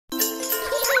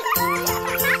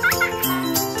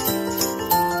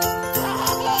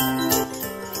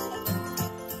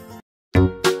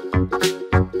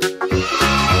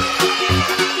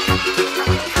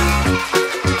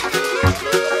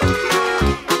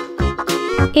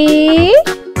A.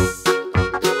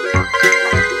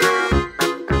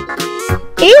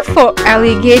 A for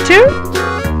alligator.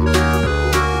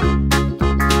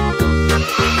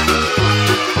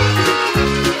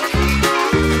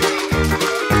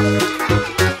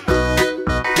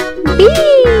 B.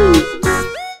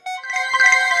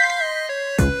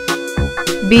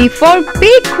 B for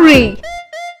bakery.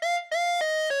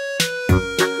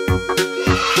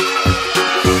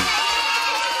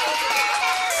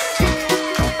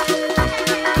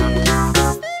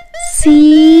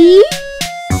 C.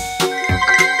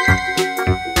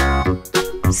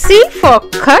 C for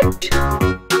cut.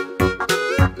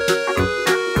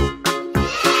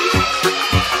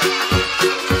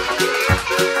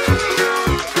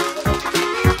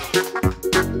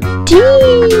 D.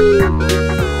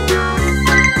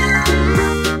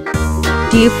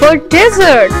 D for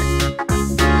dessert.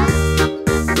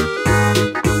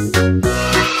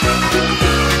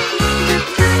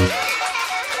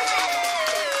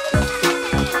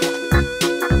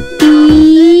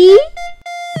 E.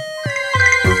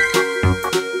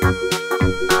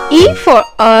 E for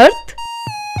earth.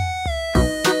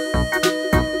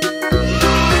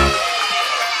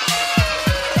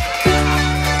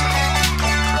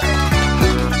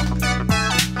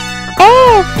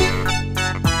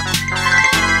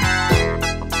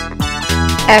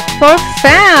 F for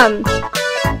fan.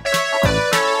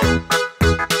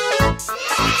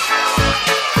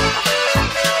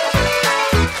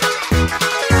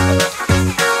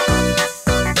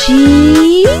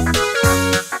 G.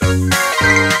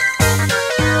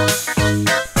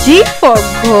 G for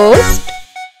ghost.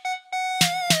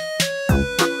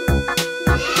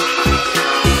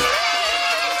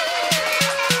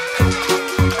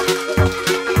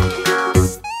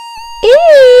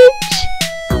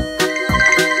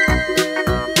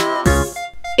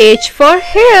 H for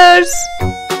hairs.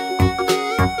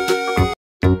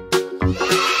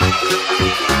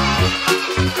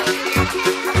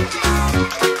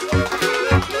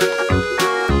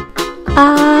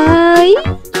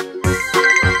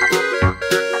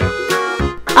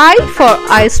 I for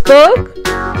iceberg.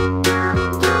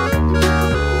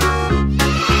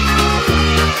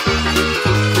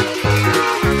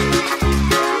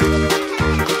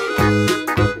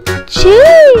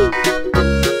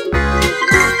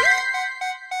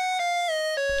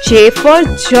 J for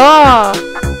jaw.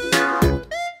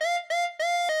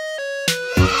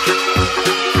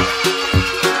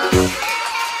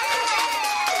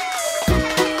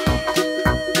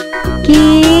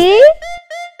 K.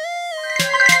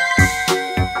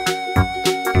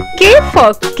 K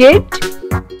for kid.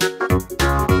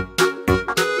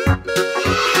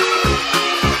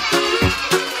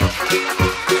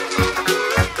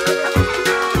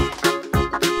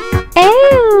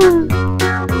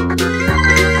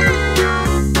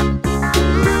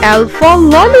 L for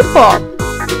lollipop.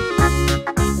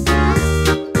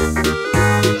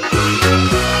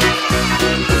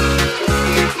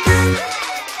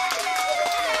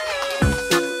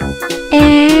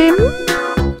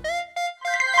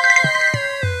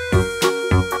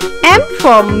 M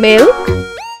for milk.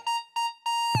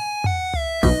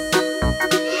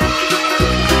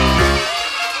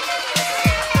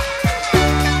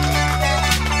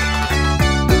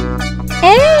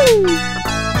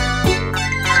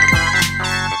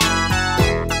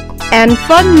 N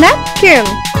for napkin.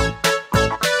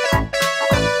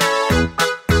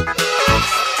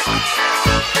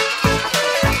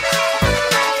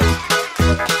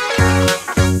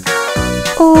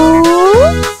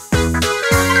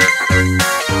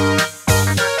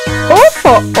 O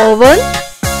for oven.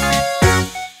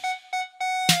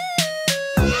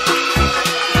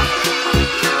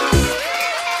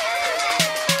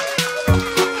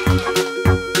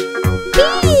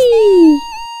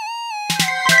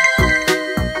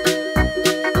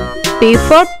 P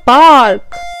for park.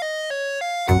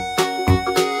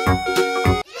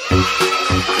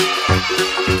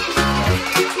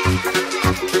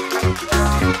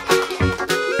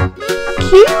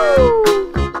 Q.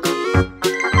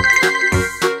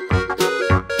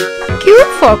 Q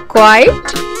for quiet.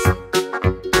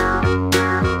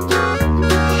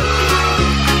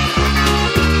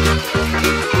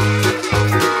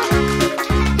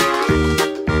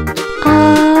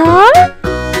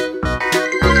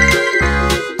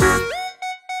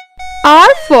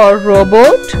 R for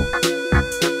robot.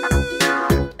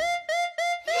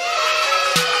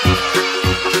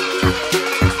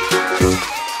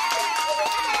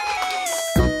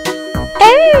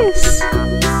 S.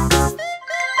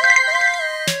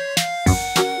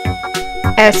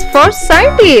 S for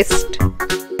scientist.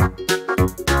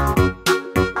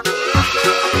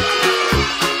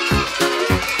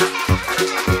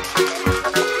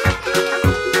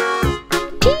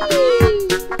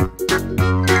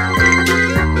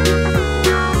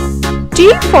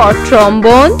 for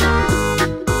trombone.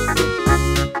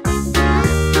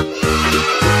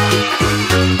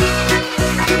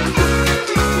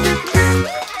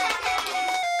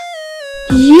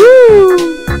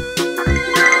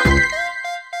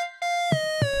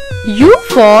 U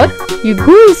for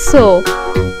Uguiso.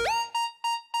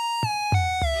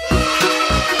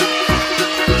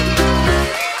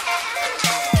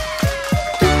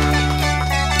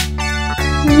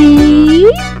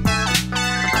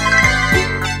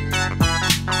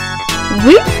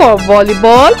 V for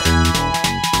volleyball.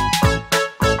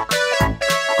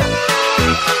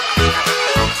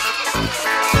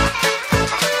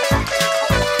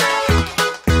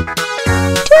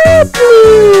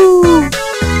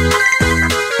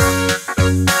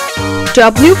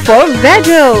 W for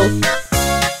Weddle.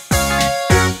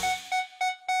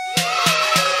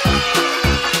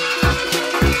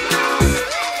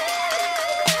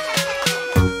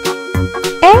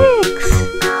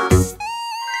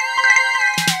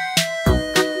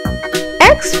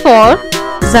 X for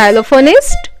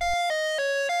xylophonist.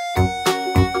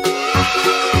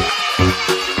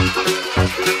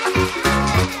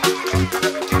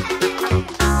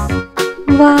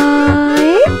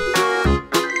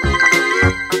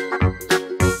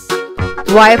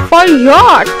 Y for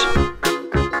yacht.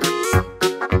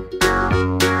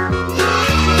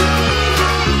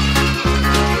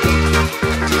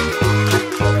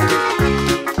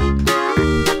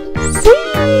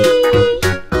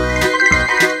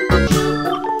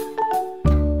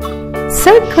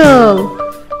 Circle.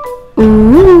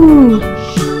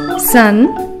 Sun.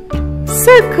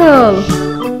 Circle.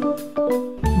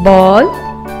 Ball.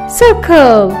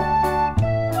 Circle.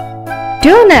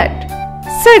 Donut.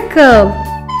 Circle.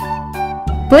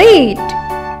 Plate.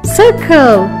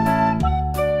 Circle.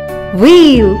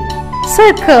 Wheel.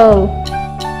 Circle.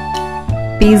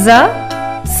 Pizza.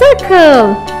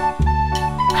 Circle.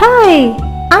 Hi,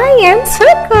 I am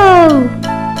circle.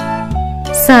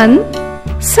 Sun.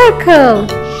 Circle.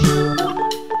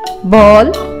 Ball.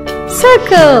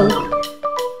 Circle.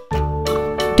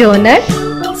 Donut.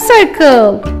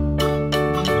 Circle.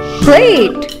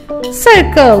 Plate.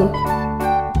 Circle.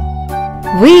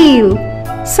 Wheel.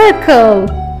 Circle.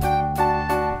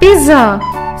 Pizza.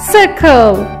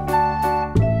 Circle.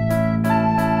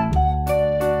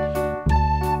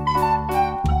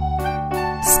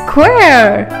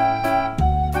 Square.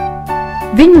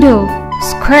 Window.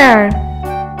 Square.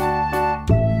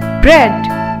 Bread.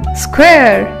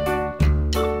 Square.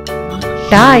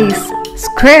 Dice.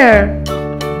 Square.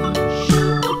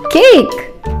 Cake.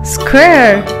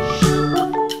 Square.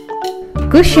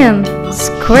 Cushion.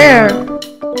 Square.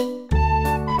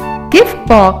 Gift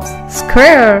box.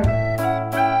 Square.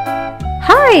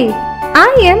 Hi,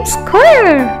 I am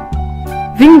square.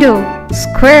 Window.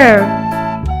 Square.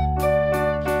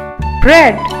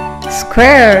 Bread.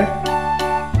 Square.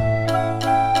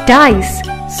 Dice.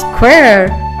 Square.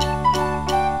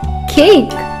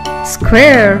 Cake.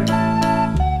 Square.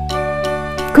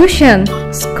 Cushion.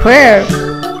 Square.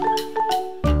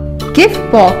 Gift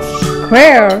box.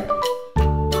 Square.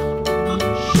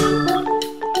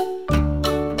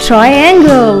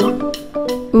 Triangle.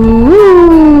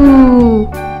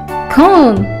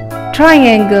 Cone.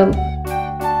 Triangle.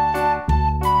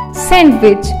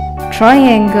 Sandwich.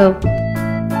 Triangle.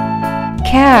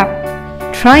 Cap.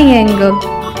 Triangle.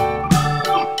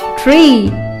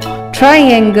 Tree.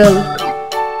 Triangle.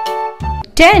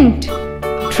 Tent.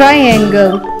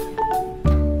 Triangle.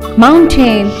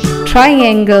 Mountain.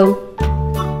 Triangle.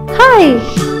 Hi,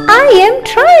 I am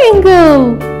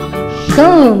triangle.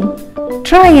 Cone.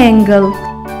 Triangle.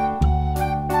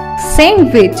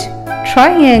 Sandwich.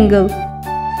 Triangle.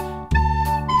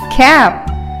 Cap.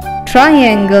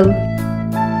 Triangle.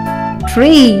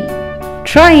 Tree.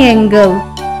 Triangle.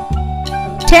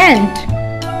 Tent.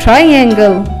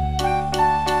 Triangle.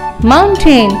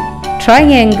 Mountain.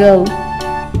 Triangle.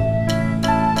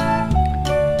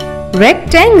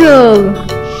 Rectangle.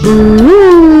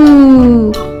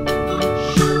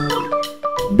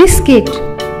 Biscuit.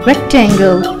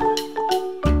 Rectangle.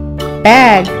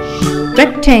 Bag.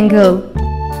 Rectangle.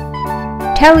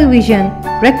 Television.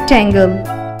 Rectangle.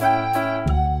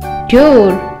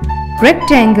 Door.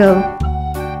 Rectangle.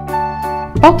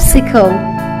 Popsicle.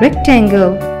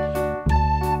 Rectangle.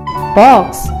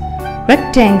 Box.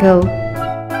 Rectangle.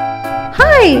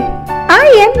 Hi, I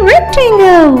am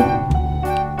rectangle.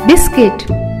 Biscuit.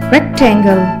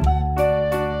 Rectangle.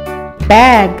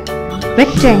 Bag.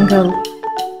 Rectangle.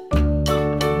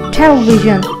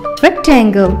 Television.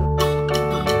 Rectangle.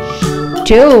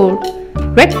 Door.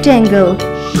 Rectangle.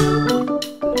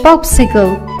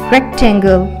 Popsicle.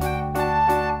 Rectangle.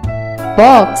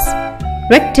 Box.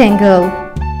 rectangle.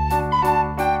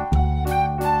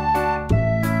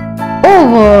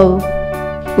 Oval.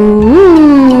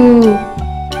 Ooh.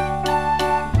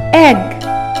 Egg.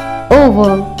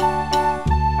 Oval.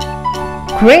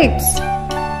 Grapes.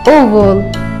 Oval.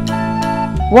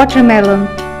 Watermelon.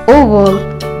 Oval.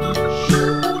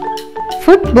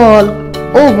 Football.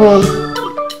 Oval.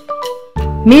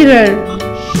 Mirror.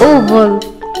 Oval.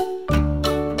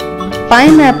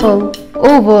 Pineapple.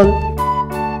 Oval.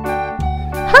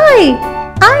 Hi,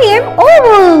 I am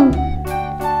oval.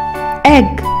 Egg.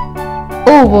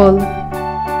 Oval.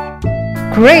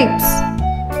 Grapes.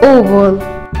 Oval.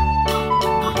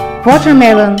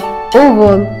 Watermelon.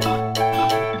 Oval.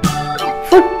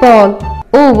 Football.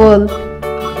 Oval.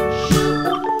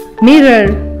 Mirror.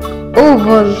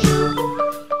 Oval.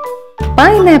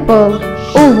 Pineapple.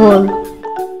 Oval.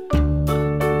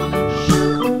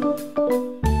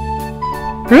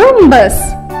 Rhombus.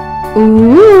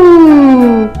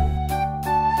 Ooh.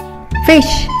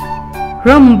 Fish.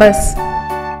 Rhombus.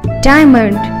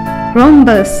 Diamond.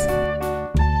 Rhombus.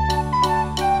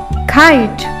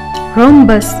 Kite.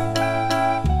 Rhombus.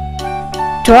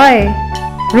 Toy.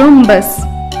 Rhombus.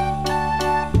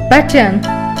 Button.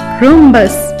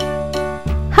 Rhombus.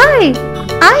 Hi,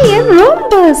 I am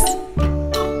rhombus.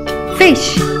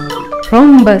 Fish.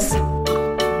 Rhombus.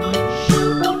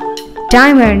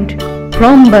 Diamond.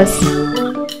 Rhombus.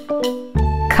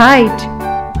 Kite.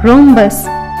 Rhombus.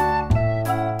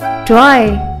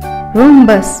 Toy.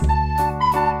 Rhombus.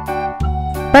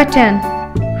 Button.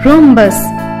 Rhombus.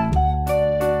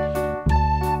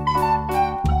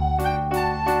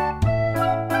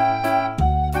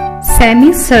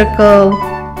 Semicircle.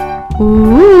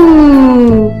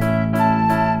 Ooh.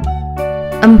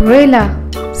 Umbrella.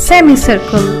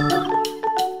 Semicircle.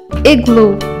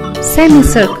 Igloo.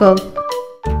 Semicircle.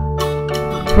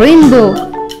 Rainbow.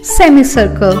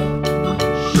 Semicircle.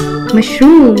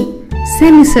 Mushroom.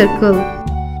 Semicircle.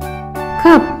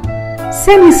 Cup.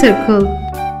 Semicircle.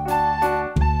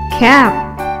 Cap.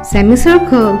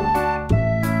 Semicircle.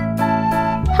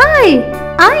 Hi,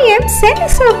 I am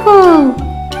semicircle.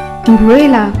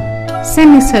 Umbrella.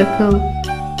 Semicircle.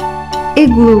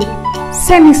 Igloo.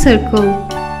 Semicircle.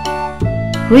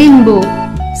 Rainbow.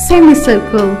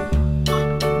 Semicircle.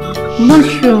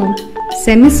 Mushroom.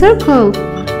 Semicircle.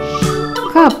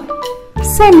 Cup.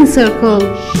 Semicircle.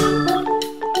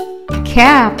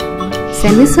 Cap.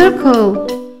 Semicircle.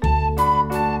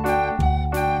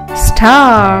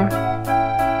 Star.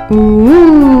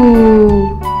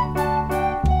 Ooh.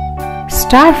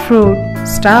 Star fruit.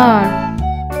 Star.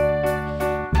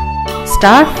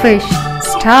 Starfish.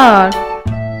 Star.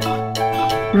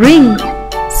 Ring.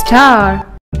 Star.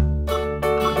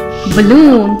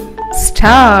 Balloon.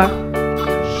 Star.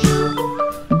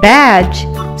 Badge.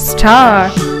 Star.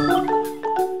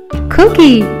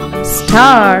 Cookie.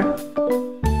 Star.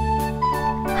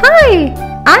 Hi,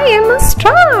 I am a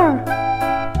star.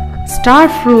 Star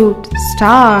fruit.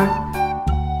 Star.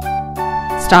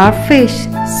 Starfish.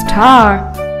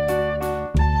 Star.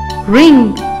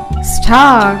 Ring.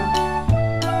 Star.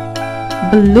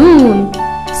 Balloon.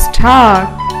 Star.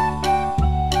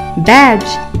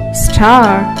 Badge.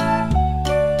 Star.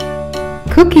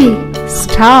 Cookie.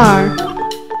 Star.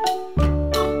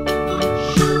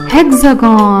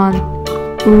 Hexagon.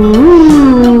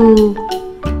 Ooh.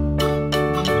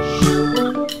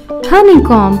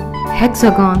 Honeycomb.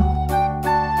 Hexagon.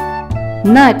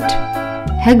 Nut.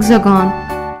 Hexagon.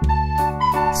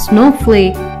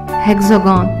 Snowflake.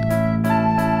 Hexagon.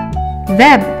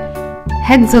 Web.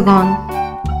 Hexagon.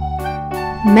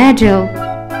 Medal.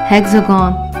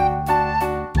 Hexagon.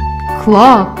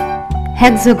 Clock.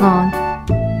 Hexagon.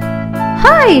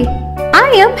 Hi, I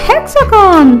am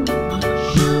hexagon.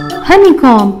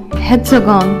 Honeycomb.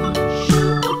 Hexagon.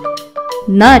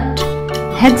 Nut.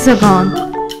 Hexagon.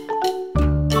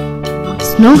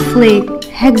 Snowflake.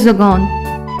 Hexagon.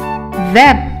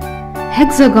 Web.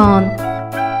 Hexagon.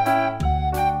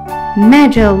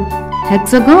 Medal.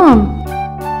 Hexagon.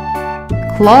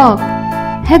 Clock.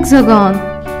 Hexagon.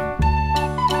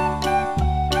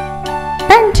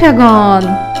 Pentagon.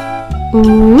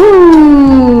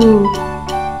 Ooh.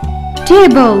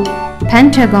 Table.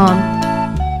 Pentagon.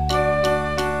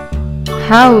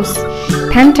 House.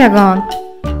 Pentagon.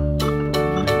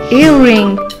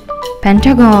 Earring.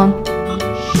 Pentagon.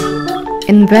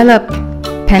 Envelope.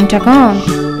 Pentagon.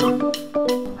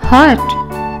 Heart.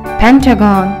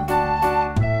 Pentagon.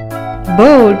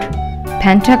 Board.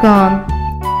 Pentagon.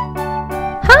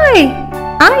 Hi,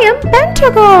 I am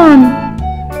Pentagon.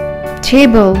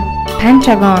 Table.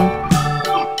 Pentagon.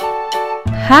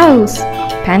 House.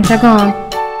 Pentagon.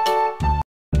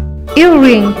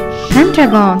 Earring.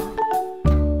 Pentagon.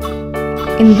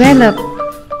 envelope,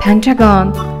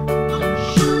 pentagon.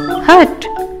 Hut,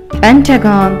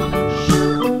 pentagon.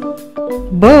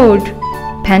 Board,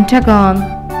 pentagon.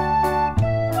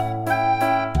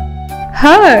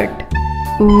 Heart,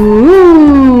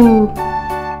 ooh.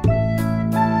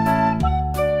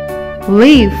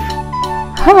 Leaf,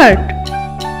 heart.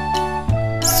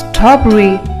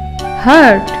 Strawberry,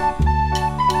 heart.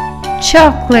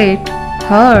 Chocolate,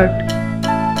 heart.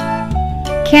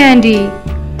 Candy,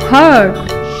 heart.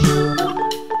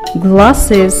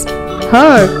 Glasses,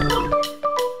 heart.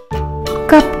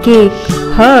 Cupcake,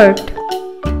 heart.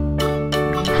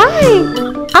 Hi,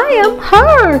 I am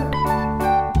heart.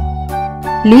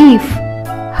 Leaf,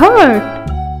 heart.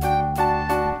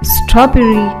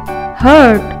 Strawberry,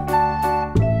 heart.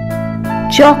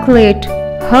 Chocolate,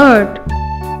 heart.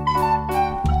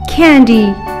 Candy,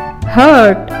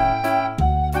 heart.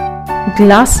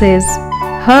 Glasses,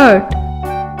 heart.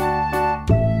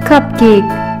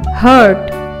 Cupcake, heart.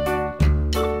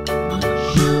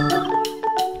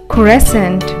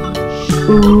 Crescent,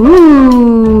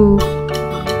 ooh.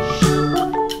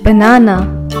 Banana,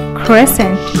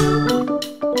 crescent.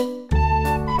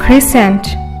 Crescent,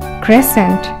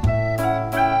 crescent.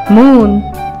 Moon,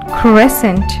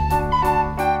 crescent.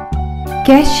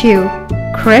 Cashew,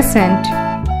 crescent.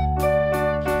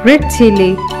 Red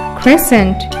chili,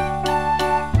 crescent.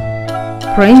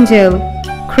 Brinjal,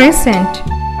 crescent.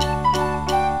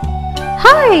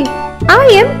 Hi, I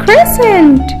am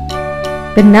crescent.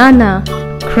 Banana,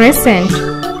 crescent.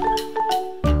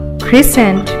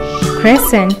 Crescent,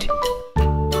 crescent.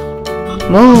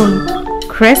 Moon,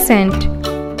 crescent.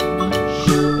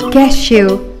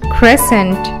 Cashew,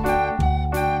 crescent.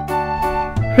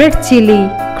 Red chili,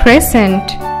 crescent.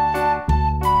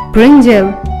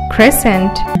 Brinjal,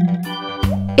 crescent.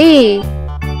 A.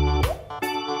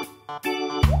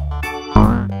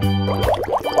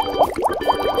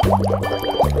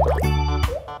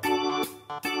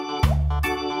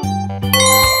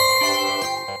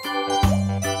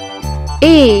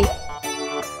 A.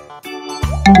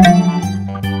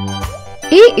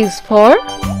 A is for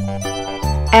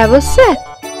avocet.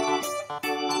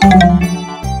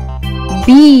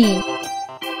 B.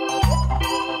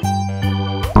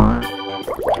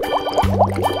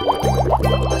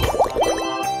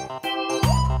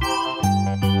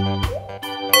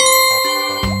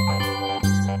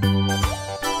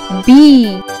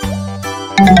 B.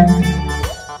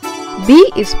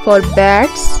 B is for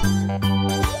bats.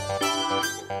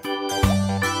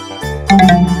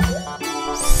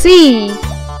 C.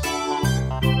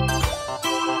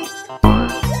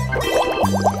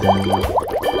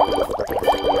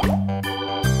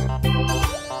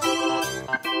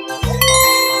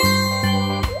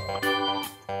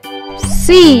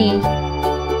 C.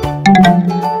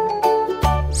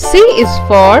 C is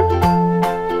for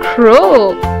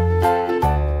crow.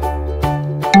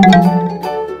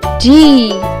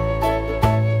 D.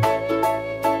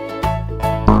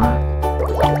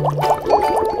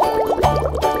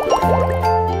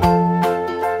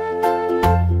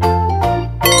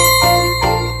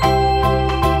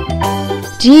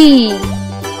 D.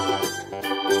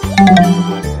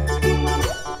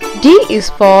 D is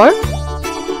for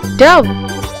dove.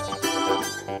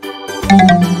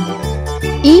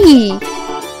 E.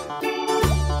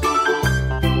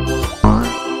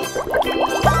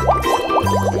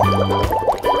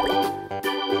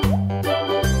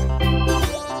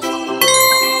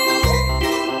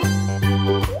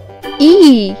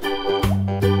 E.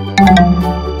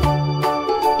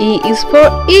 E is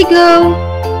for eagle.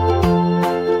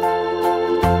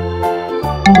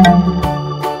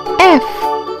 F.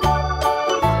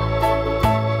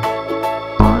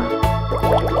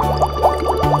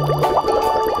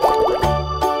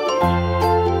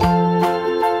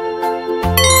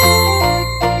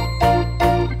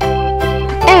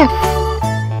 F.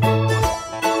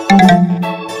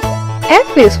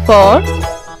 F is for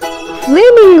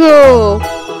flamingo.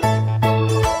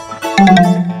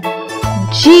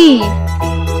 G.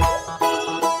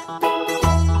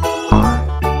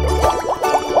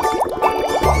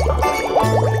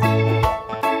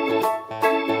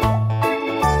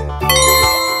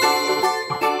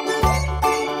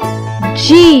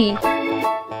 G.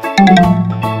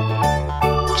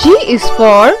 G is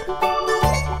for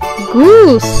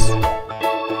goose.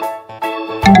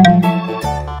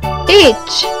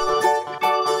 H.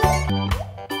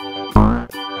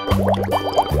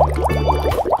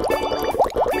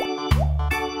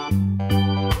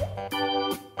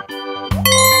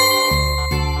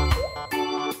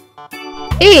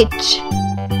 H.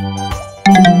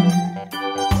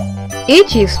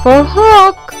 H is for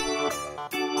hawk.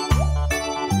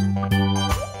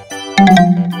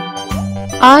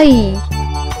 I.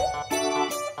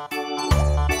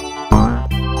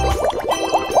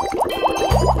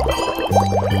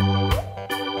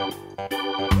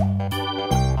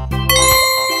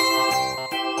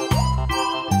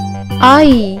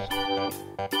 I.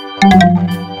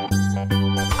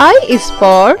 I is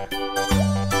for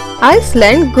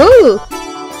Iceland Gull.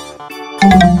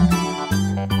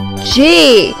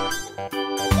 J.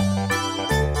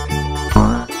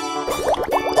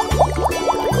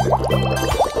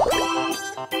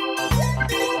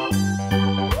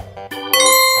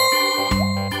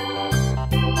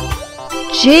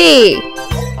 J.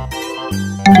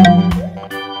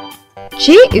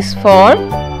 J is for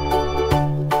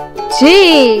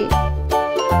J.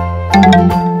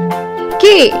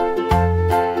 K.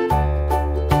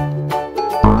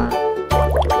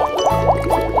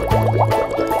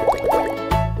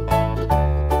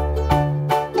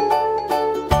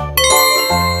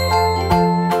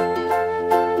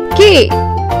 K.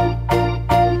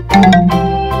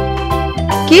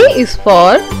 K is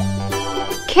for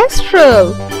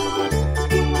Kestrel.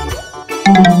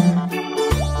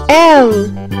 L.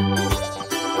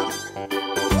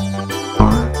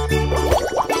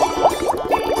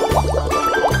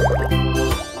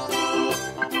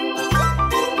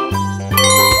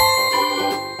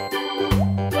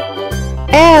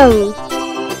 L.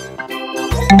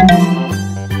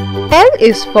 L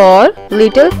is for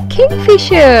Little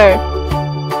Kingfisher.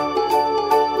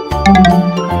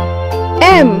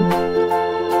 M.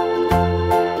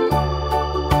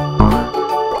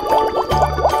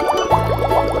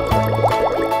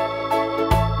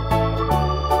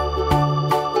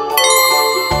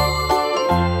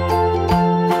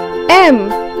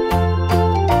 M.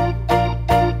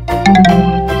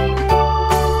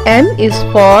 M is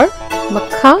for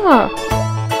macaw.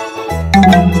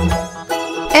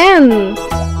 N.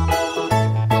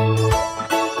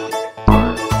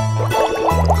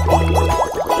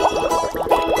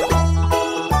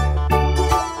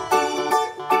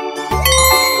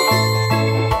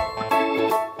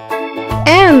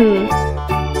 N.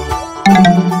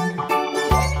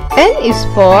 N is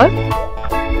for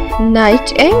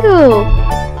nightingale.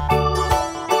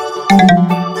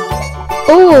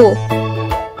 O.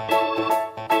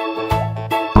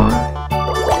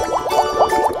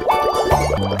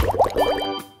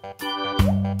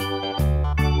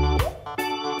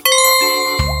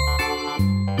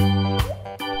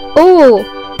 O.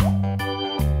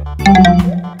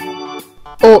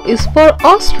 O is for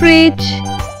ostrich.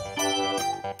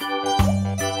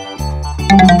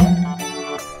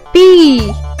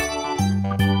 P.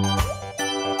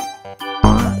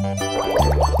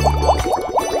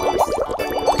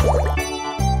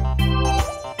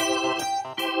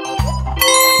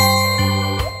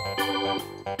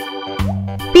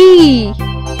 P.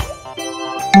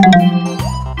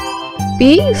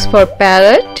 P is for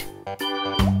parrot.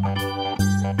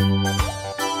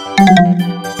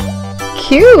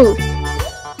 Q.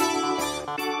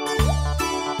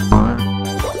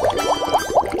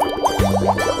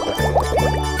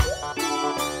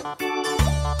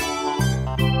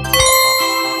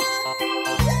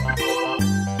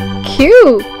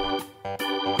 Q.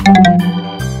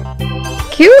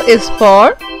 Q is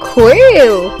for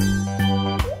quail.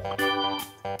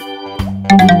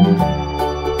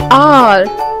 R.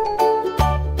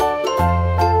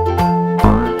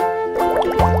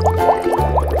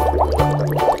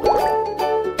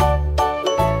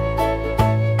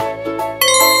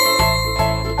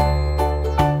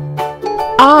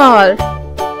 R.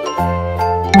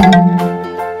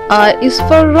 R is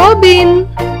for robin.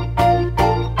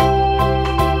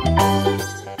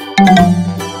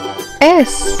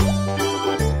 S.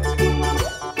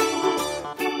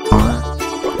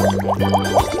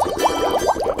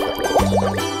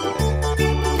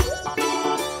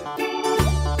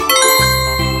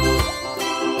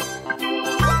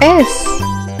 S.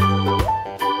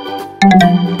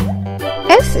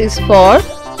 S is for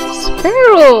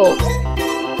sparrow.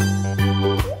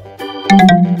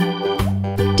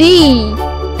 D.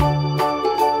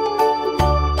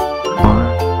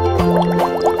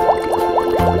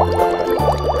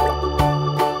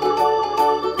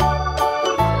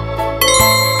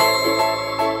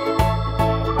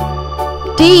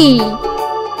 D.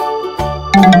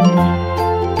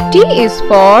 D is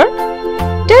for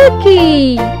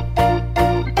turkey.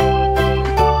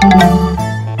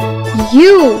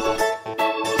 U.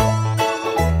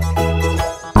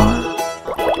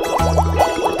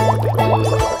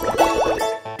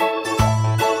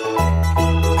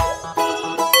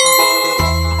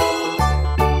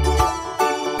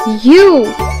 U.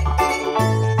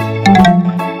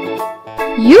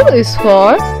 U is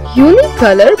for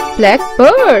unicolor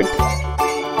blackbird.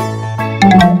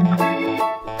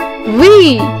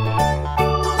 V.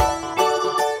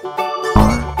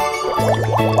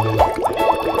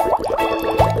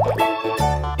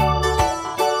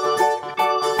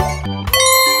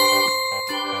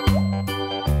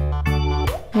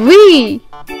 V.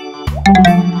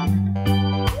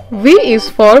 V is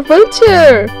for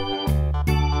vulture.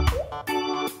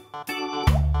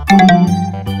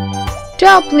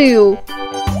 W.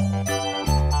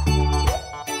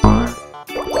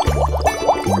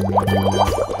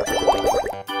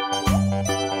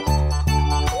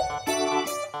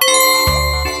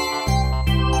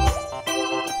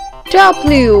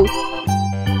 W.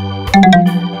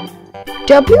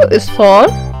 W is for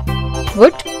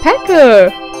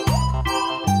woodpecker.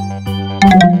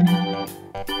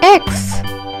 X.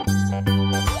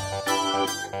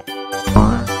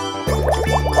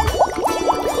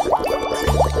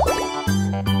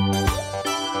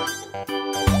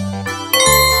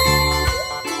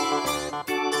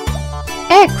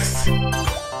 X.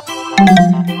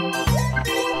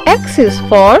 X is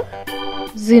for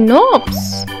xenops.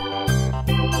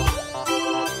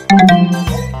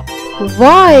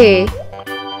 Y.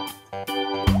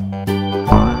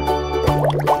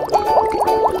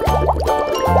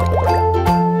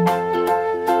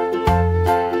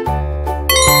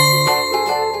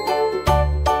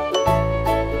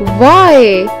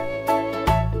 Y.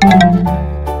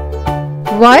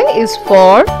 Y is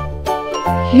for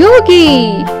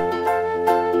yogi.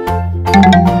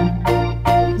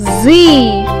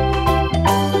 Z.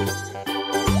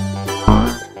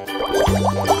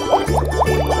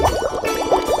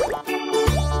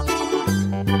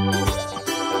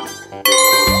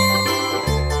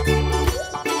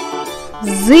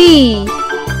 Z.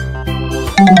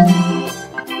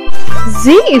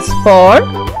 Z is for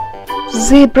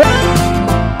zebra.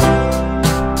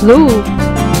 Blue.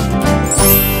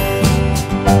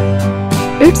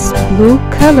 It's blue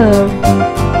color.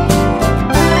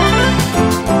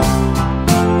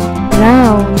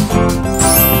 Brown.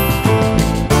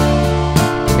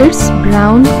 It's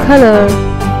brown color.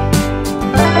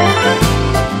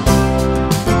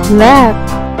 Black.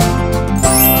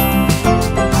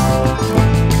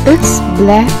 It's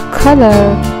black color.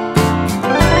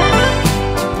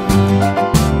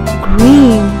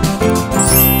 Green.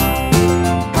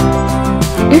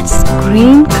 It's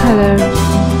green color.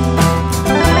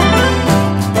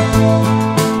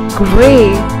 Gray.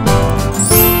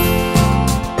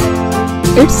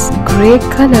 It's gray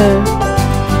color.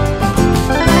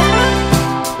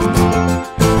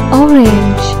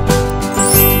 Orange.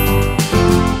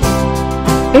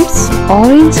 It's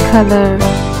orange color.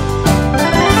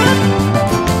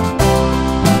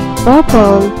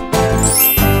 Purple.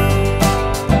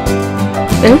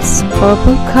 It's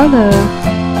purple color.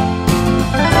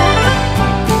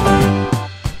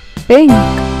 Pink.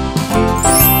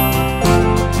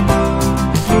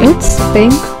 It's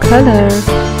pink color.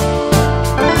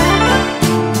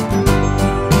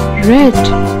 Red.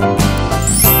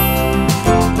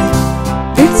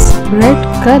 It's red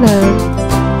color.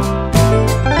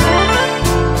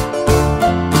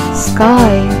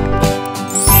 Sky.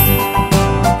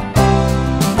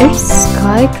 It's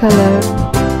sky color.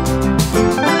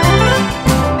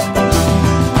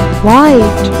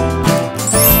 White.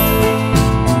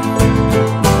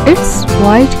 It's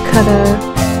white color.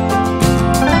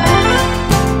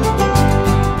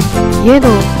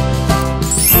 Yellow.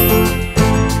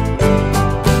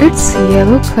 It's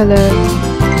yellow color.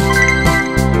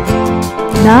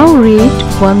 Now read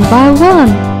one by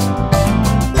one.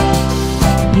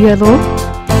 Yellow.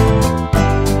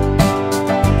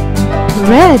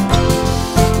 Red.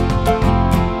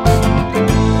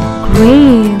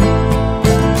 Green.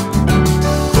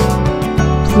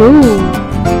 Blue.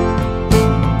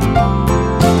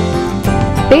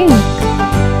 Pink.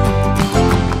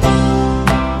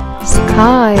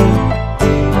 Sky.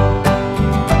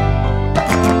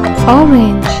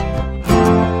 Orange.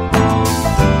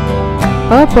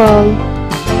 Purple.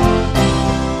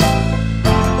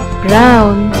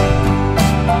 Brown.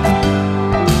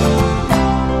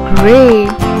 Gray.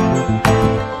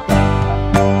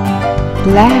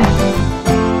 Black.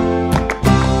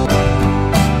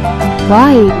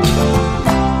 White.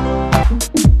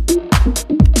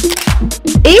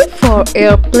 A for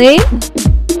airplane.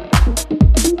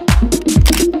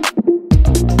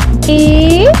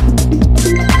 A.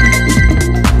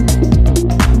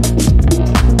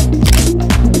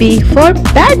 B for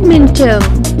badminton.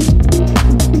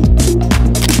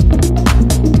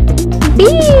 B.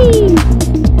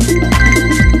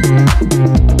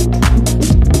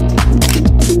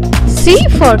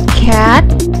 for cat.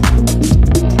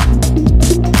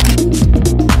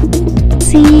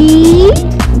 C.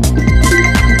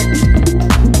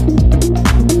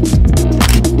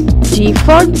 D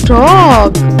for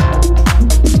dog.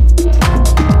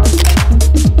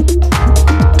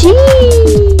 D.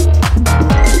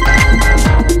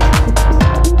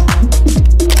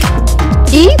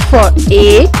 E for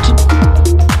eight.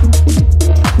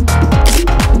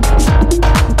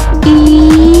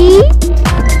 E.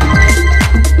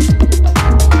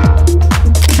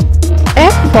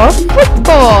 F for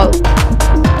football.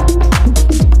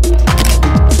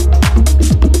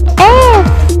 F.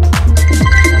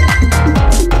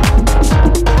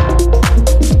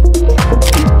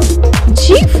 G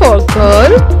for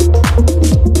girl.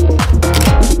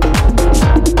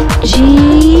 G.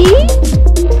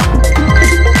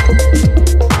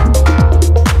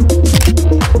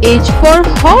 H for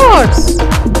horse.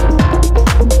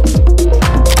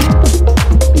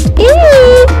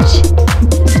 H.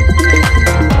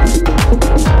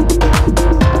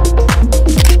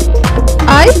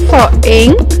 I for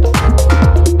ink.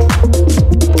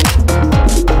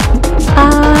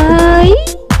 I.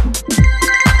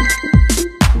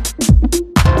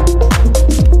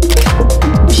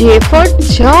 J for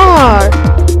jar.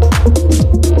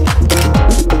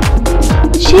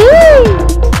 J.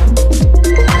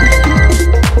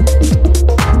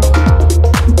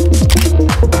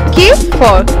 K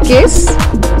for kiss.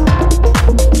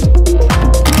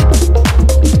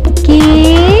 K.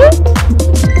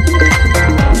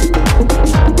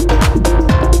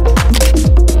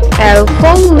 L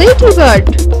for ladybird.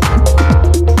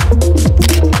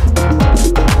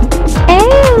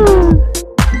 L.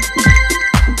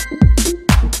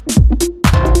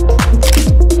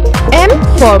 M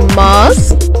for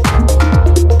mask.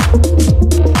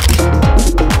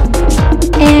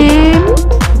 M.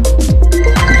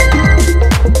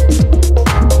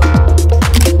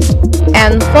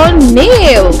 N for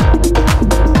nail.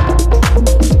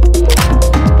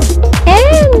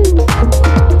 N.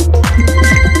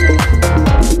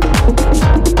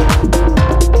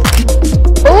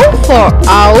 O for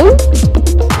owl.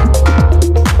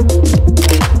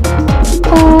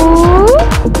 O.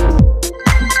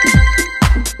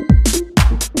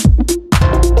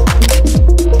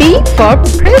 P for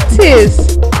princess.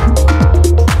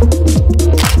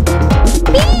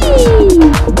 P.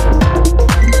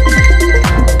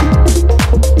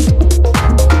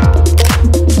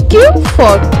 Q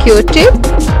for Q-tip.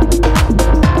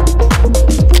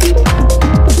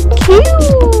 Q.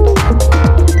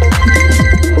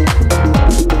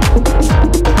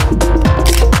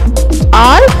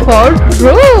 R for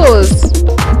rose.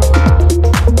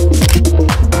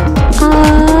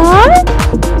 R.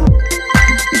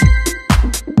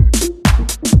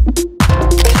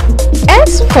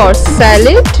 S for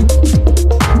salad.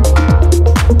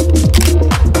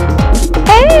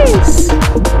 S.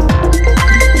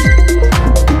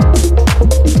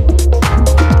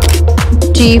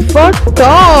 T for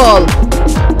tall.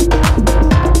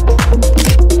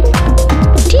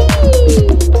 T.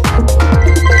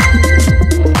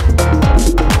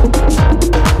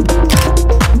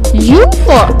 U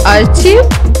for urchin.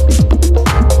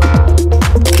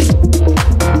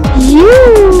 U.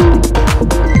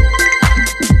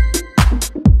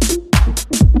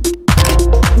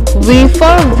 V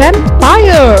for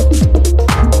vampire.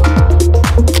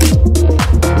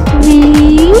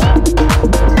 V.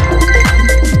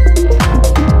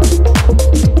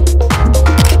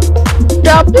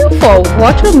 W for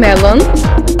watermelon.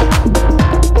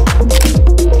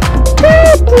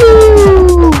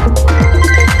 W.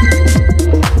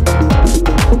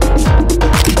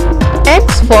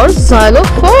 X for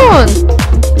xylophone.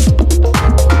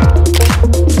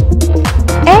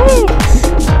 X.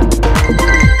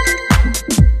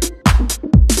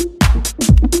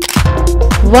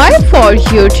 Y for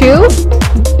YouTube.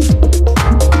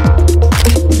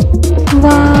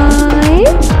 Y.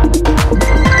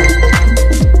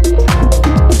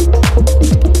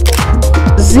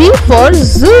 Z for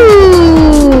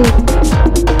zoo.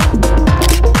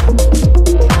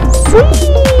 Z.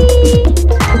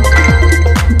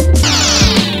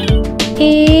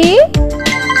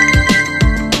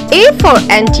 A for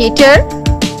anteater.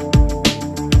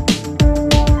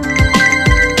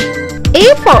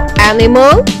 A for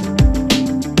animal.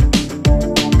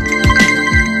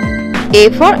 A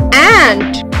for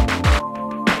ant.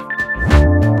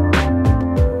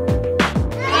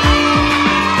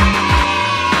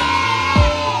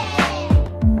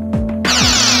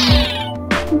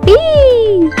 B.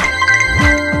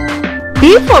 B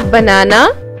for banana.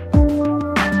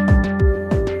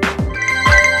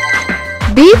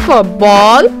 B for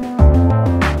ball.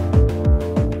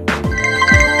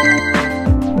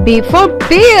 B for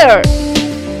bear.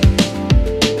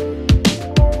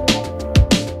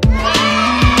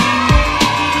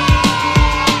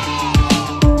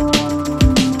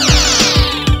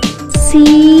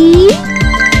 C.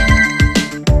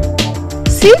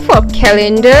 C for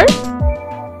calendar.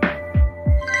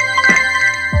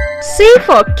 C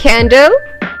for candle.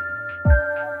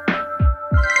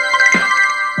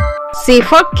 C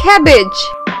for cabbage.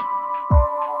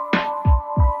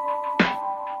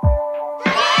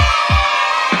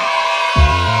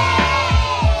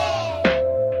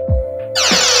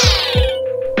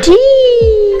 D.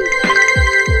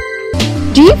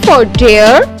 D for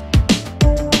deer.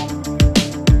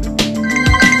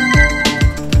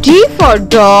 D for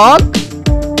dog.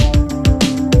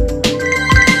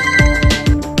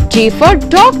 D for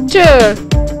doctor.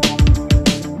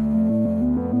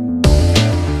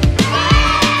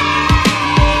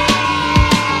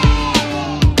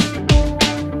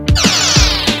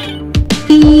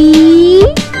 E.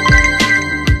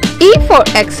 E for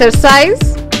exercise.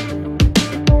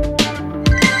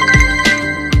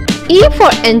 E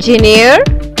for engineer.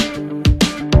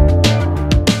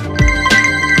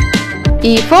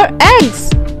 E for eggs.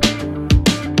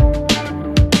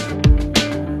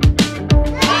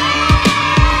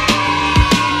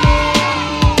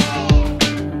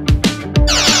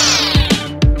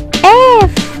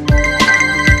 F.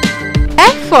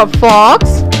 F for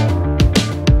fox.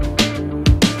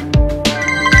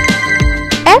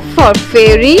 F for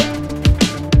fairy.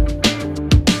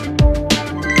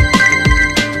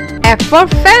 F for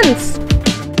fence.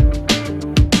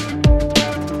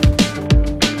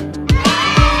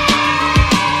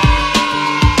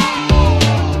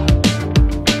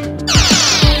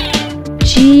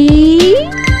 G.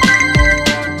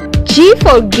 G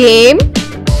for game.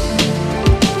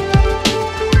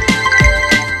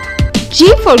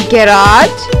 G for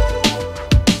garage.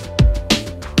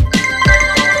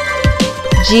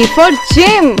 G for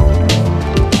gym.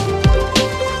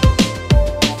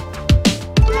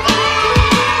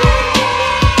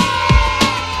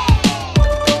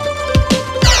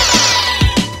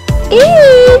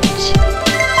 H.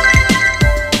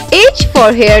 H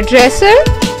for hairdresser.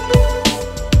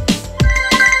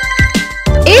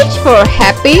 H for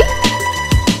happy.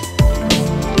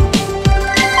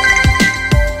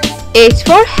 H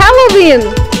for Halloween.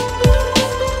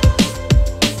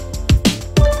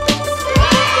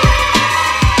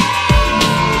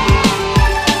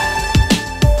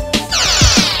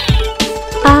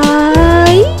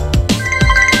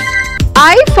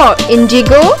 I for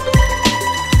indigo.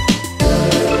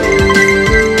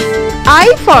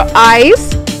 I for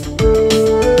ice.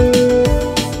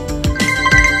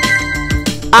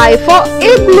 I for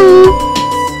igloo.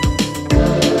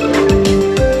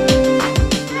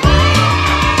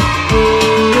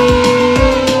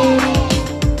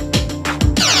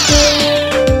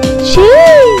 J.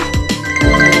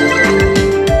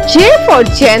 J for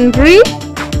January.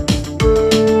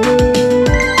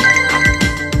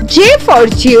 J for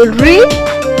jewelry.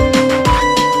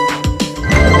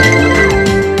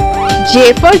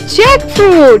 J for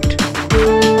jackfruit.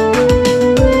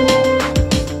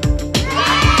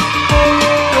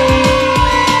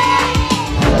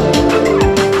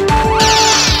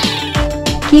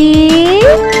 K.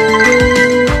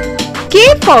 K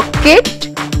for kit.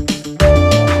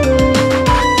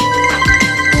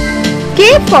 K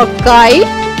for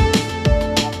kite.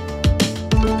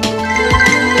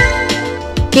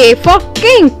 K for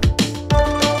king.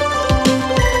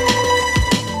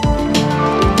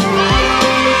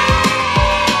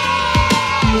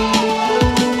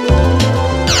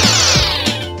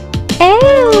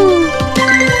 L.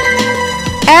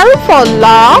 L for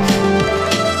laugh.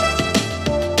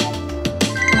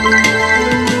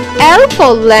 L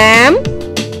for lamb.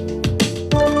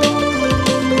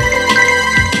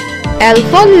 L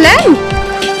for lamp.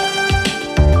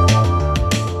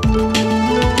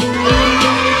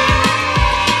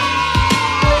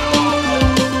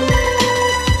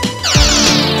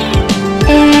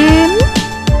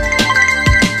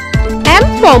 M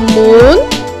for moon.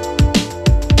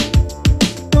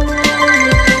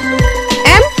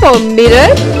 M for mirror.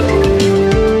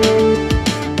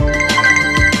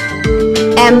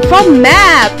 M for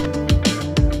map.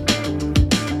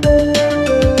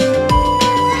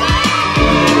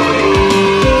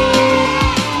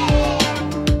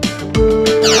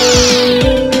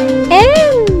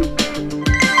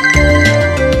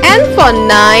 N for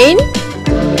 9.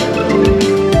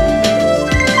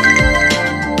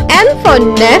 N for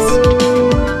nest.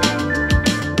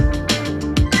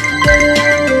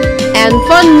 N N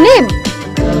for nib.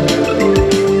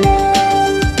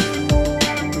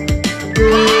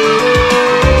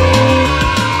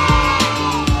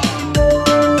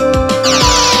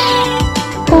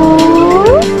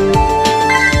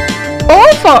 O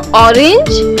for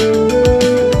orange.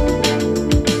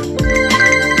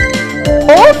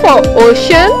 O for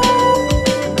ocean.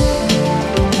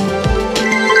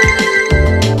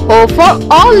 O for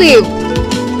olive.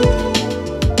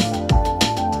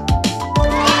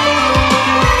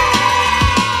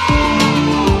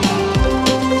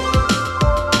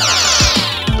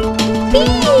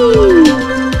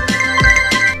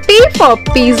 P for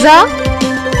pizza.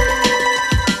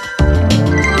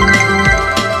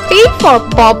 P for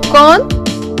popcorn.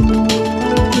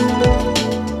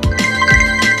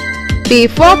 P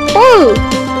for pool.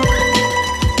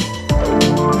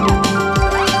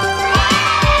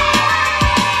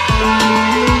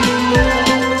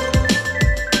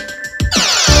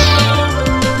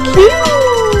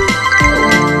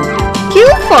 Q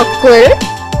for quilt.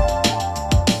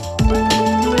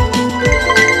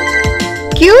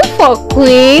 Q for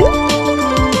queen.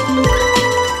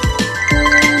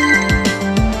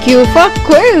 Q for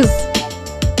quiz.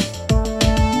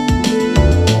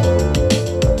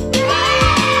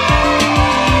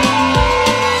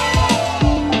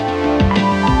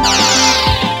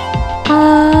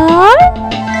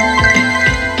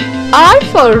 R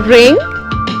for ring.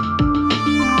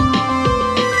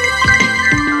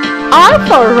 R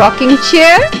for rocking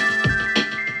chair.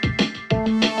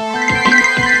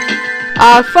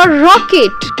 R for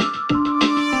rocket.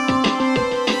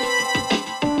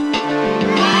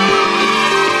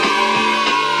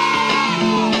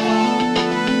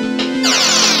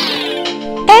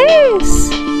 S.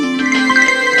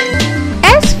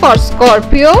 S for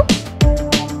Scorpio.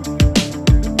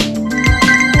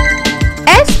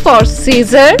 S for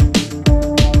scissor.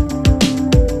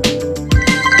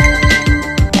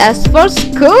 S for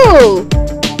school.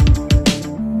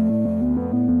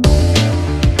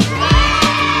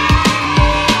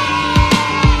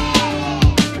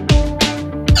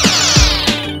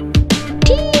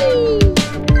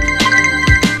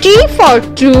 T for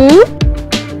two.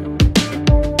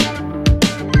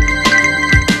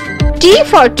 T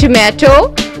for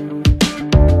tomato.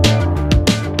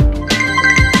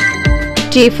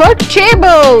 T for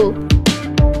table.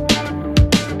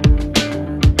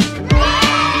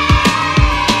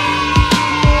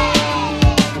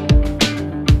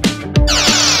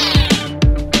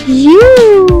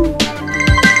 U.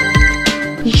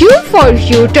 U for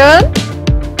U-turn.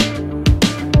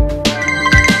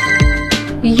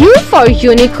 U for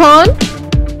unicorn.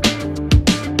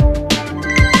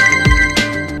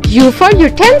 U for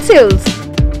utensils.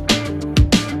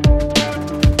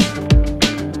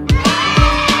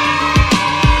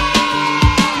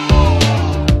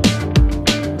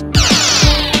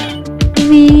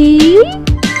 V.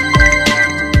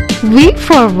 V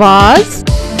for vase.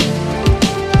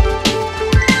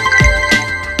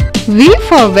 V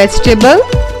for vegetable.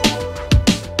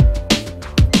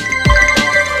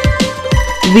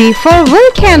 V for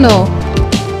volcano.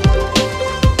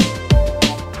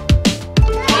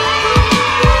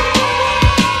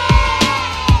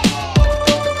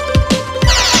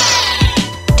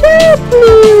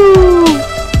 W.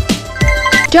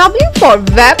 W for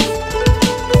web.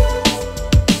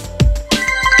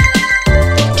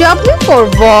 W for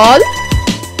wall.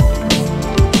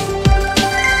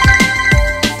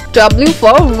 W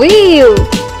for wheel.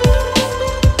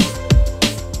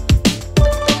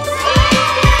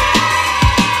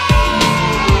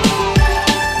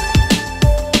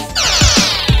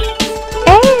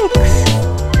 X.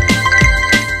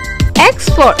 X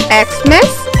for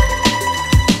Xmas.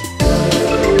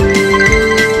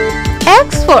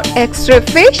 X for X-ray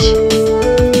fish.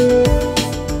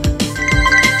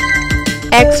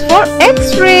 X for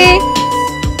X-ray.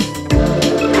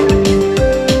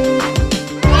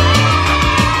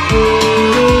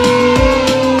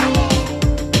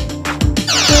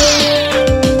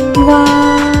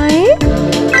 Y.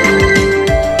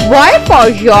 Y for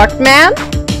yachtman.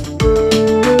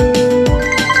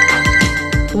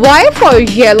 Y for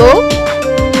yellow.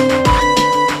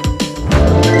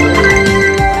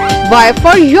 Y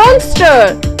for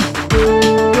youngster.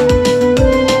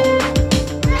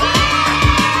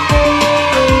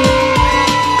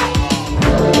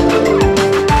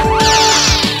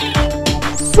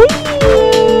 Z.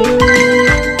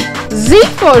 Z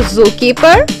for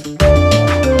zookeeper.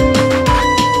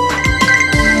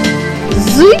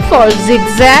 Z for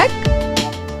zigzag.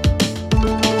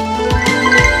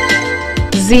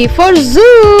 Z for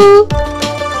zoo.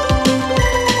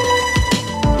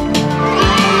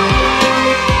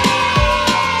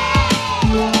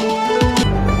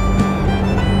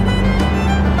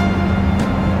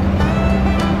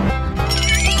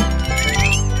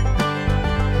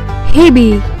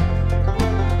 baby.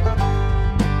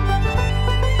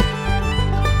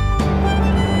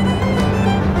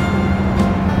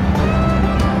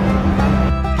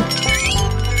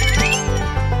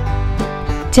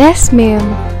 Jasmine.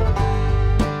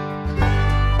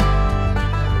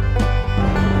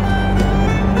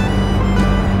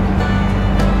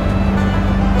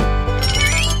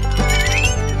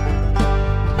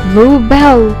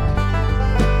 Bluebell.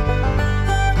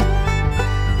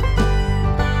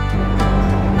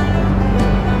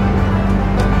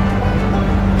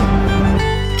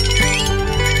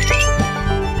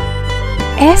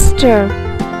 Esther.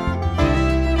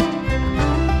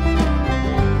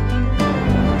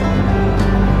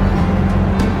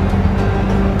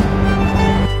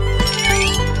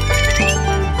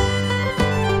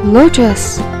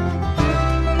 Lotus.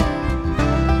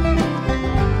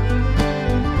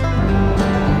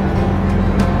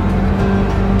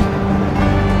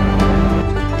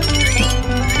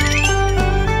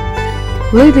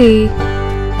 Lily.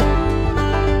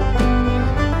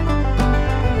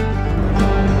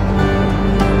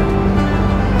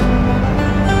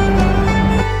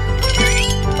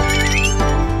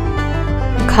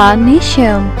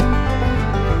 Carnation.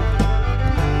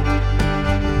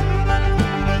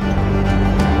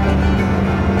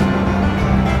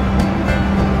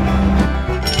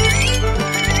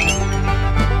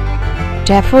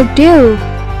 Daffodil.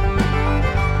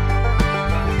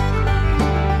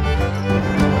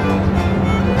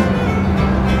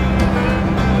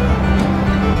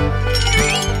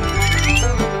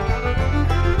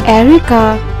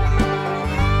 Erica.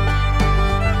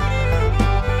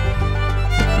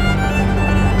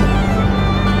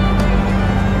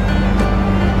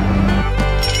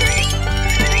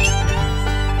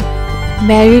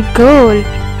 Marigold.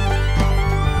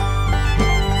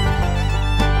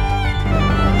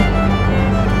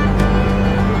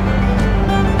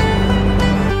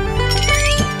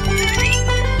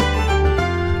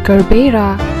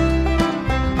 Gerbera.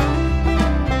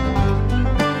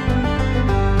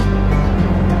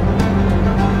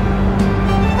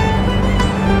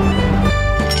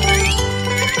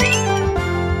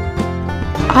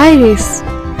 Iris.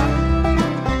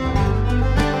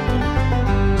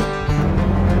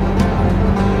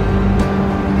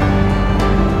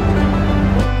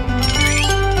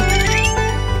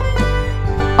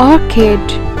 Orchid.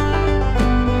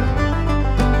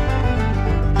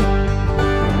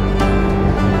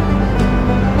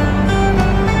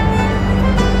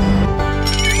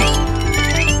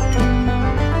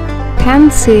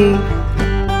 Pansy.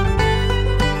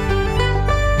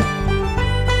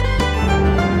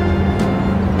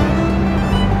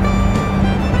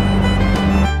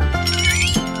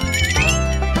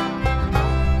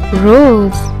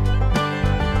 Rose.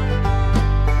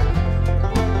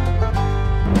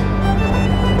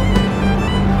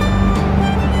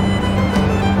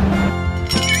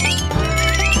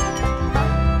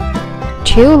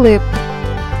 Tulip.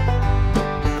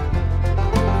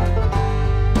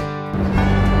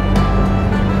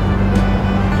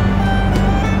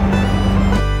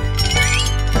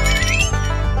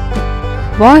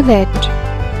 Violet.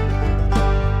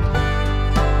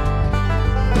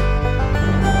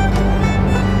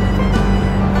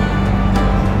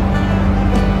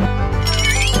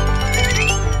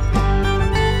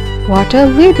 Water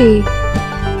lily.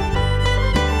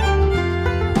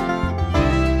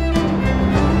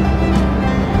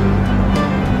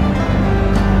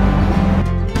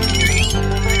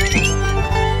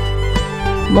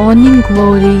 Morning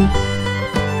glory.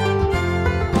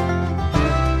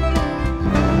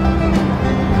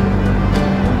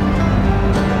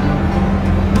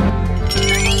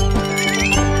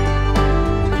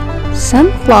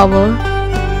 Sunflower.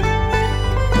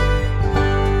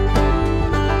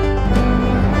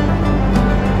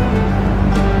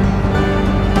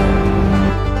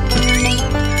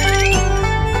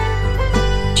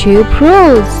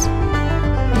 Tuberose.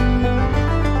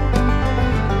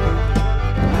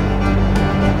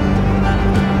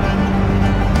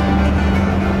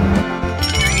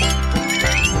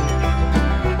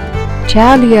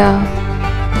 Dahlia.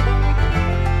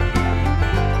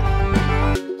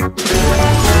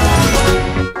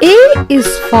 A is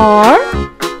for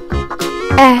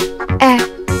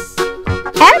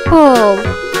apple.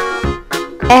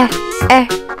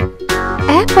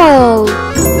 Apple.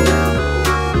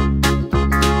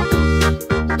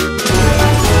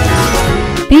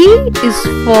 B is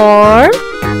for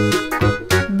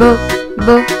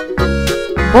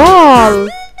ball.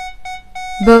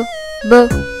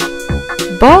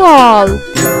 Ball.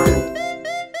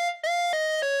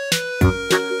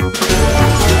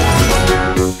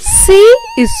 C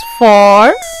is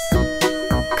for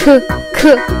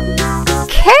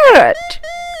carrot.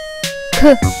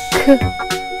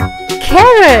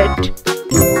 Carrot.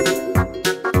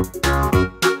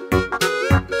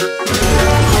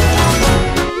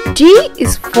 D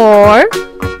is for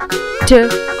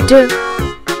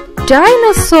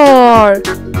dinosaur.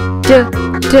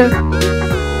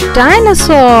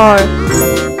 Dinosaur.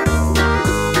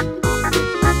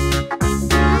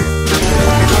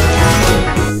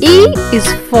 E is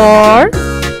for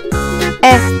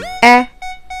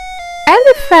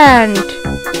elephant.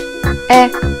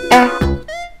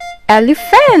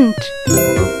 Elephant.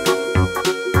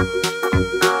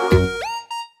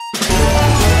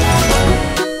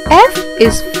 F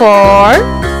is for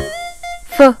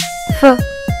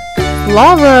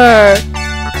flower.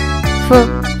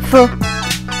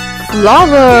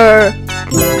 Flower.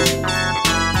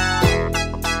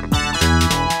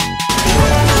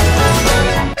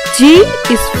 G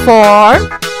is for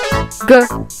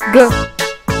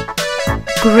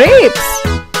grapes.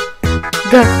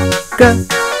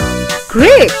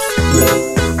 Grapes.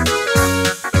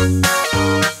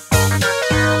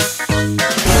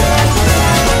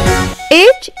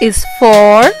 H is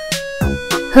for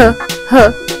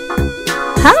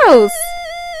house.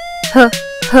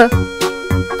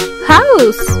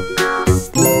 House.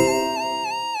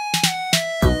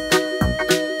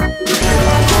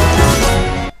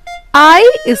 I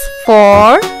is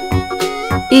for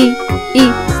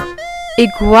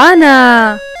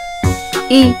iguana.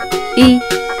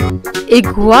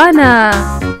 Iguana.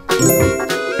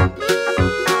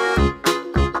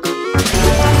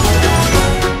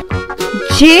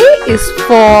 J is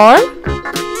for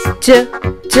juice.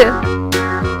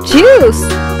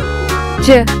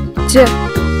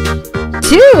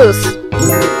 Juice.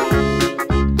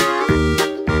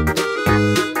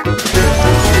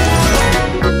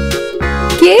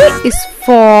 K is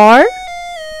for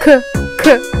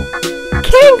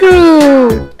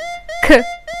kangaroo.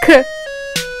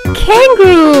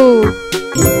 Kangaroo.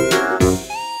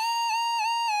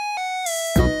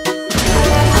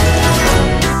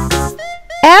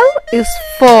 L is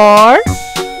for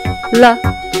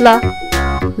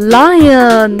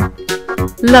lion.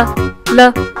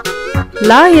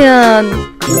 Lion.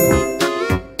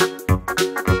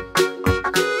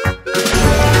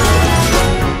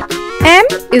 M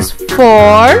is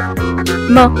for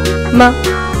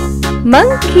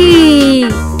monkey.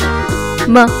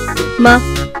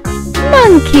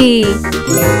 Monkey.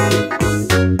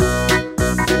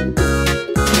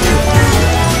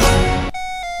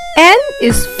 N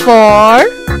is for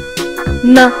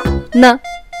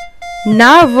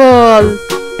narwhal.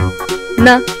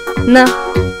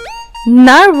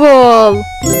 Narwhal.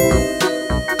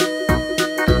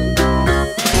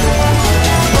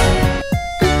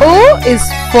 O is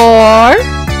for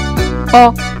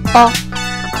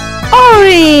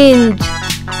orange.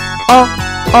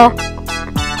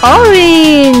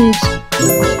 Orange.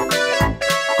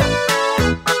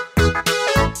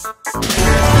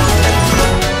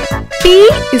 P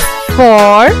is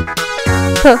for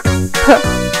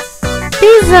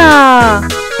pizza.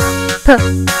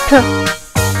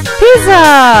 Pizza.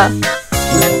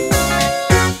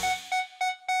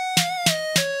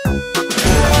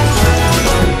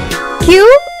 Q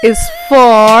is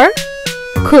for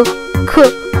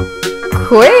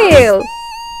quail.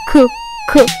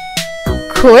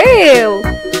 Quail.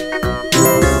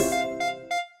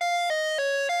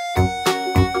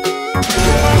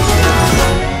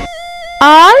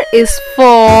 R is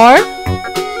for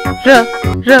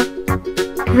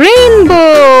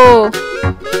rainbow.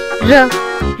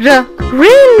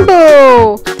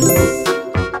 Rainbow.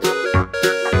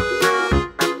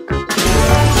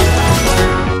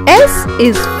 S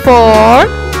is for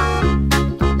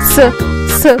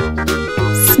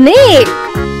snake.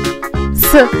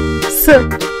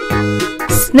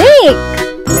 Snake.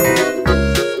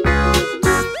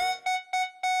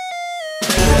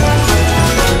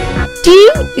 T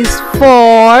is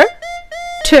for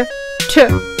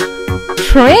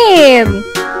train.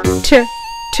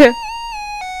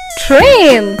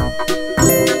 Train.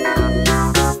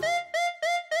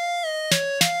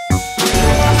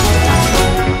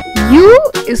 U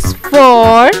is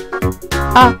for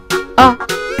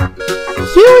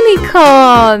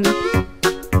unicorn.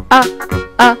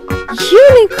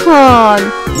 Unicorn.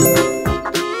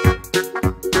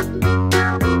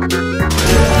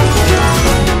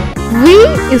 V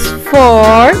is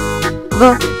for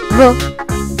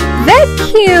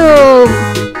vacuum.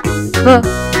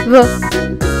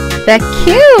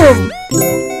 Vacuum.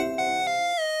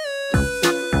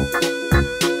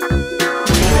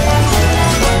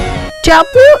 W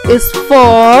is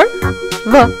for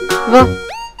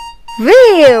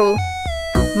whale.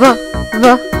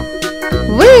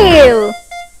 Whale.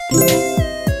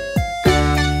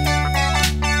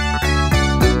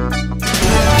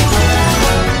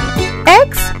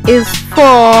 X is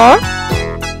for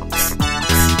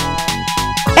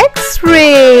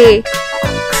X-ray.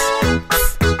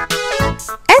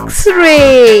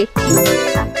 X-ray.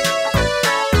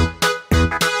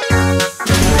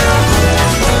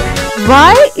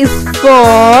 Y is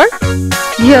for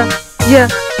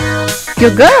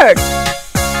yogurt.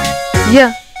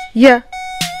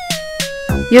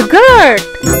 Yogurt.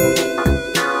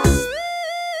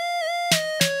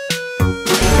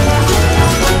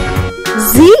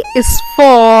 Z is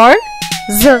for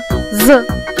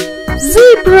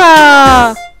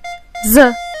zebra.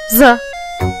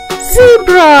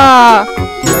 Zebra.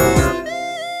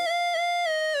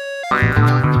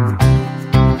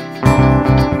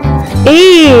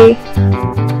 A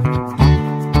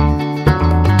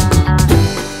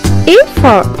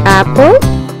for apple.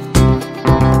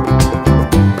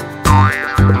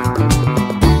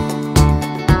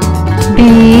 B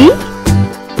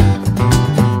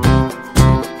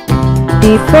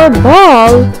for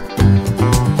ball.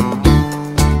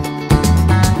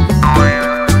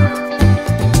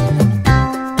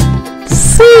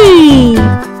 C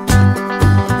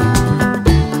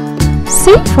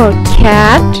for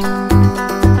cat.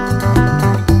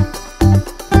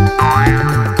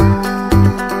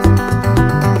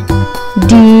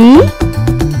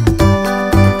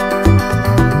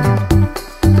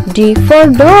 D for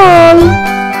doll.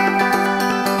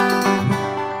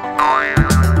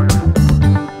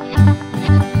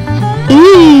 E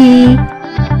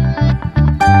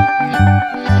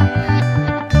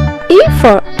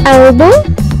for elbow.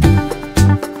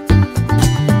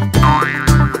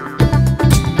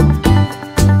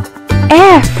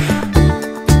 F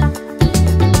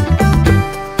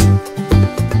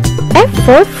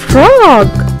for frog.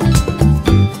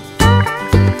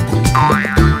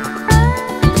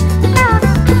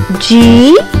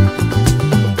 G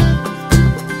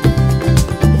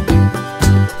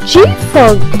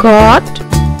for God.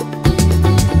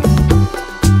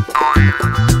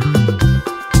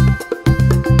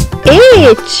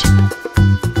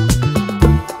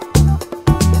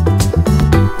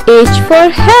 H for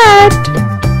hat.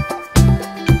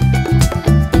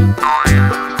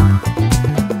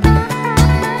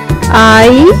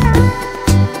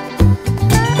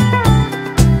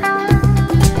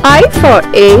 I for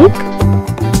ink.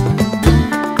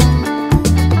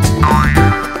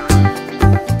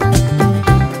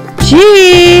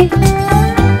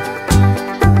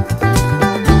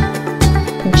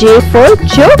 J for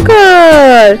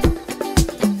joker.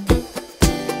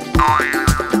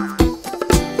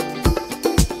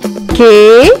 K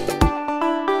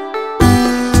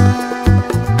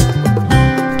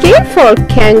for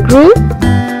kangaroo.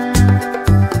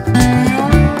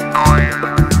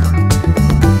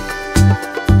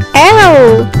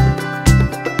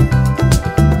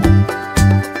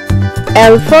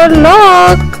 L for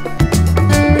lock.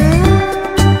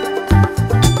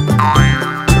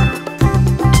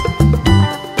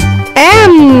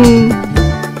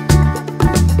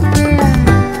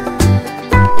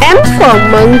 M for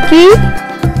monkey.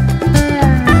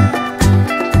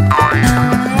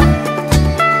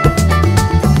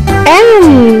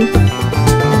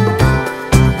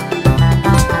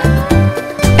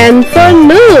 N for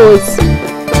nose.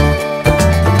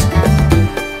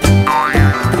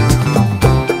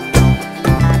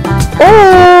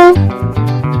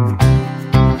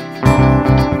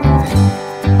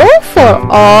 O for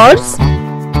oars.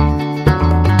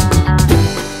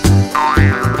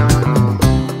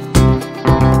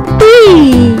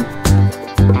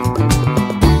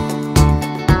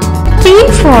 P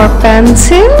for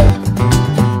pencil.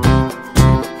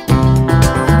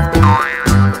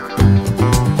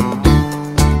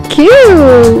 Q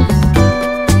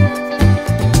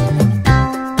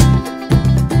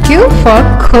for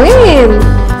queen.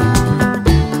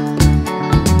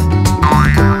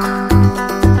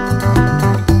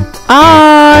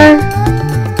 R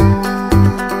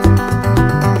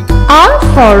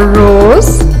for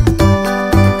rose.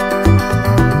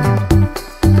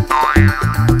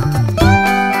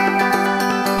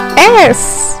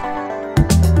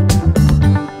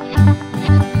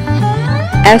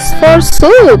 S for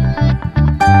soup.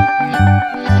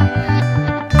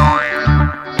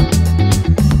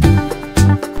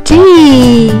 T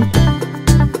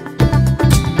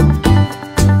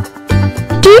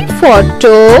for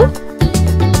toe.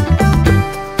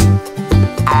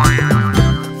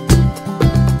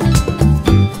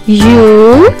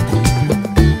 U.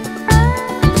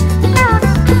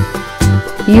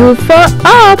 U for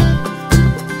up.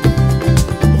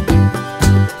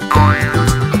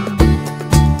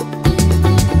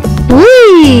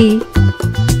 V.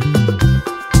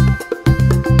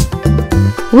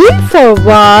 V for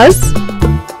vase.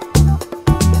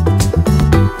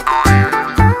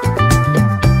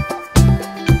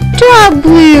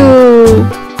 W.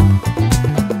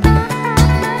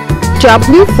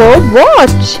 W for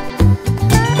watch.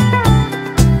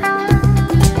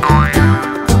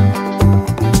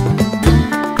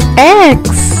 X.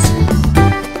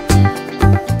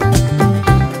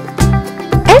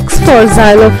 X for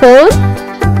xylophone.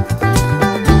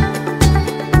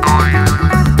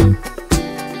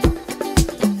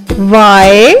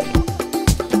 Y.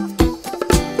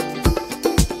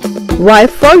 Y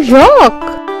for rock.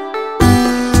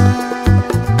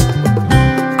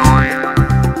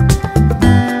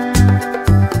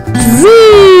 Z.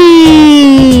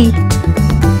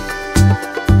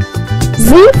 Z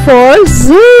for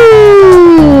zoo.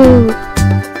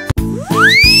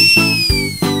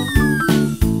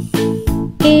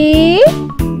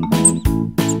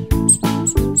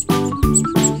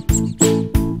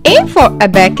 A for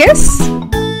abacus.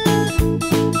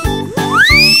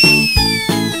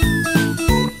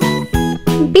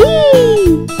 B.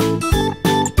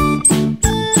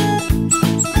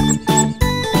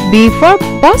 B for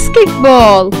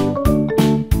basketball.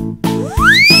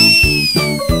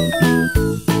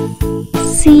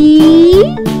 C.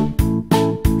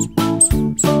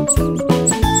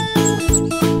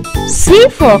 C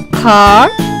for car.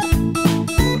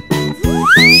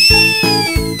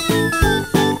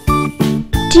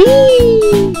 D.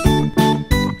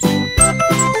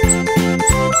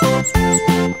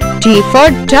 D for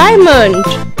diamond.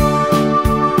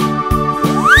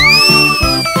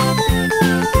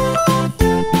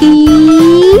 E.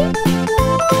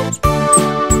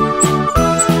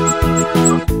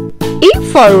 E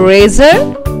for razor.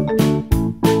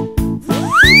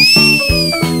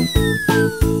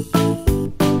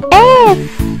 F.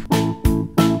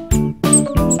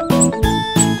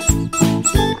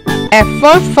 F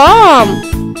for farm.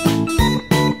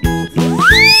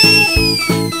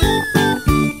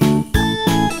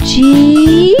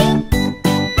 G.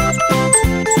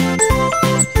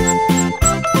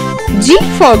 G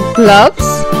for gloves.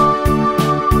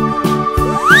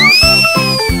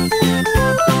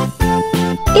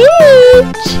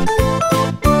 H.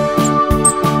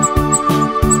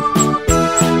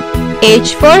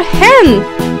 H for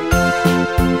hen.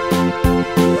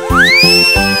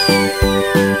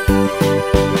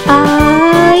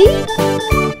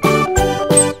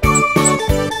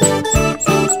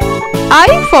 I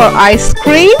for ice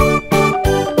cream.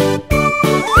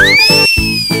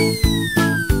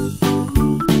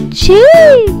 J.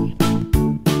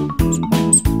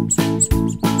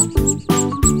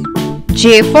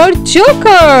 J for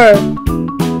joker.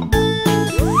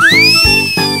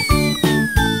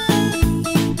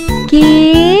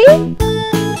 K.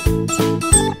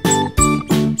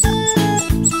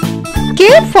 K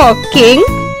for king.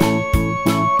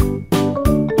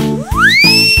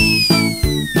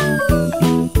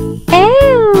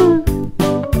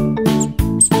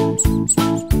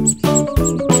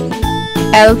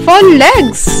 L for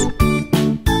legs.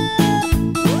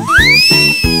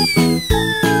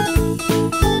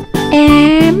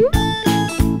 M.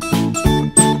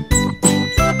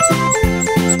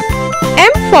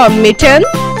 M for mitten.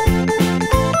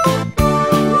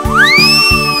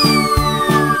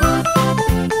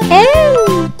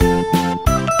 N.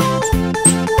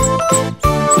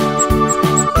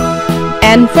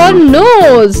 N for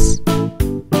nose.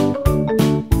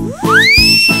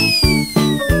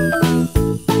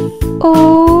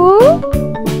 O.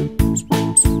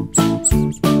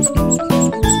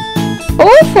 O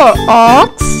for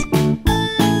ox.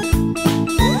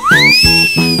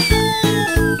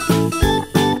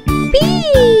 P.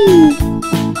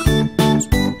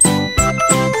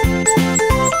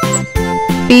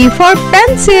 P for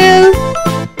pencil.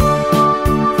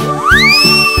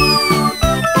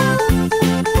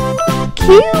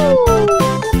 Q.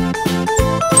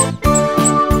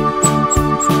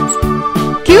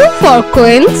 Q for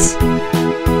queens.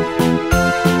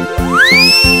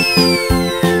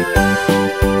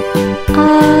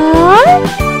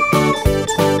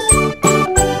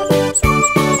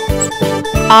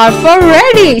 R for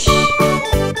radish.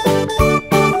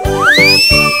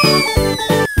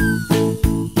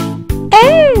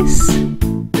 S.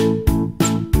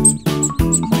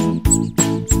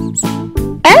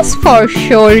 S for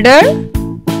shoulder.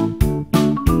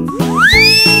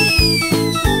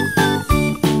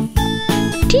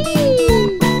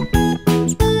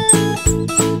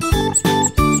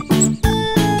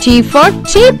 T for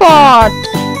teapot.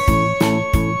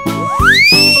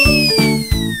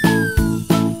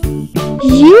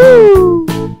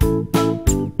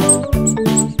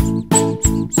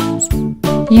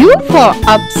 U for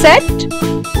upset.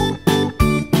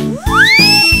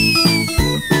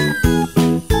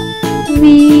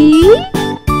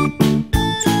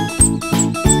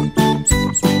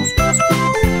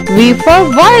 V for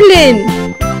violin.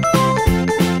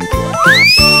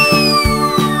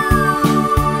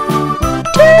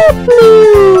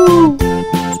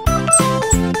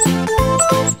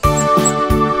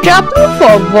 W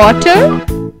for water.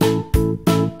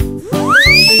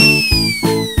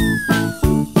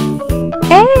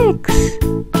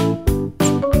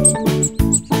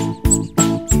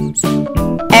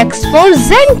 X for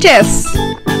Xantus.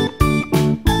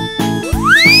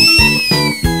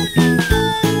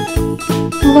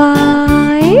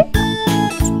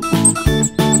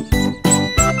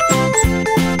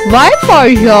 Y for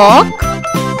York.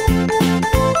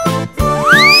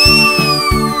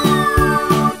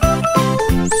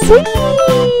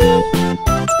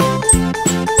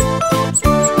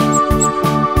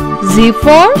 Z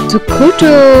for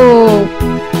Zucchini.